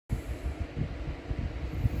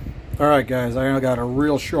Alright guys, I got a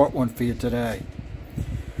real short one for you today.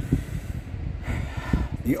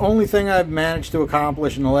 The only thing I've managed to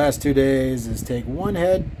accomplish in the last 2 days is take one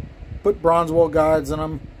head, put bronze wool guides in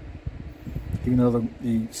them, even though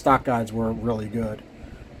the stock guides were really good.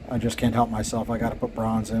 I just can't help myself, I got to put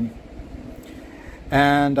bronze in.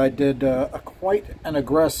 And I did quite an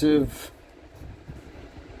aggressive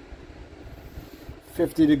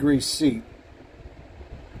 50-degree seat.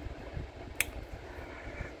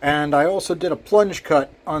 And I also did a plunge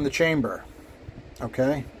cut on the chamber.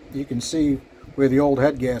 Okay, you can see where the old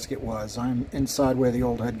head gasket was. I'm inside where the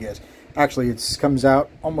old head gasket. Actually, it comes out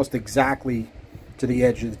almost exactly to the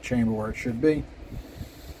edge of the chamber where it should be.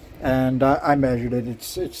 And I measured it.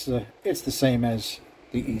 It's the same as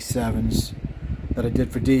the E7s that I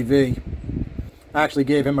did for DV. I actually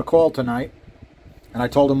gave him a call tonight, and I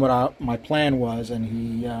told him what my plan was, and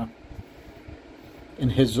he, in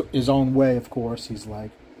his own way, of course, he's like,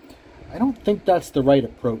 I don't think that's the right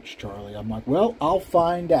approach, Charlie. I'm like, well, I'll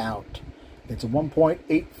find out. It's a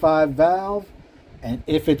 1.85 valve, and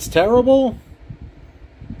if it's terrible,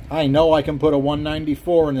 I know I can put a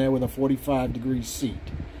 194 in there with a 45-degree seat.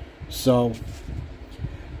 So,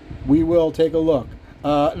 we will take a look.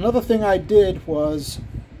 Another thing I did was,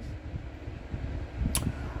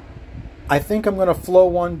 I think I'm going to flow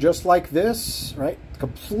one just like this, right?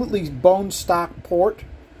 Completely bone stock port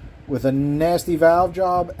with a nasty valve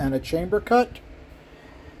job and a chamber cut.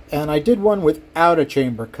 And I did one without a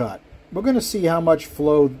chamber cut. We're going to see how much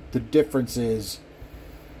flow the difference is.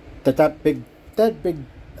 That big,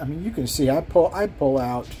 I mean, you can see I pull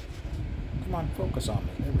out, come on, focus on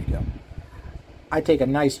me, there we go. I take a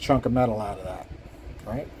nice chunk of metal out of that,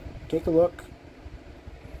 right? Take a look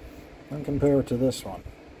and compare it to this one.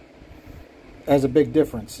 There's a big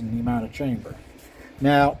difference in the amount of chamber.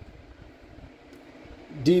 Now,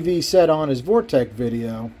 DV said on his Vortex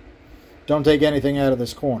video, don't take anything out of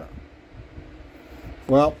this corner.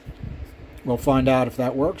 Well, we'll find out if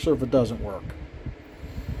that works or if it doesn't work.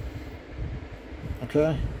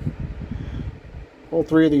 Okay? All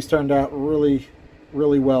three of these turned out really,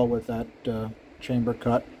 really well with that chamber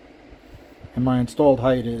cut. And my installed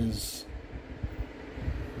height is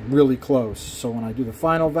really close. So when I do the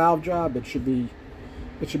final valve job, it should be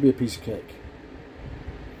a piece of cake.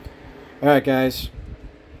 Alright guys.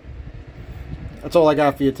 That's all I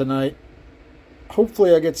got for you tonight.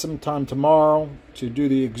 Hopefully I get some time tomorrow to do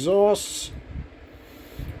the exhausts,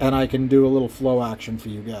 and I can do a little flow action for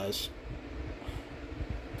you guys.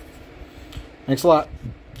 Thanks a lot.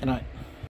 Good night.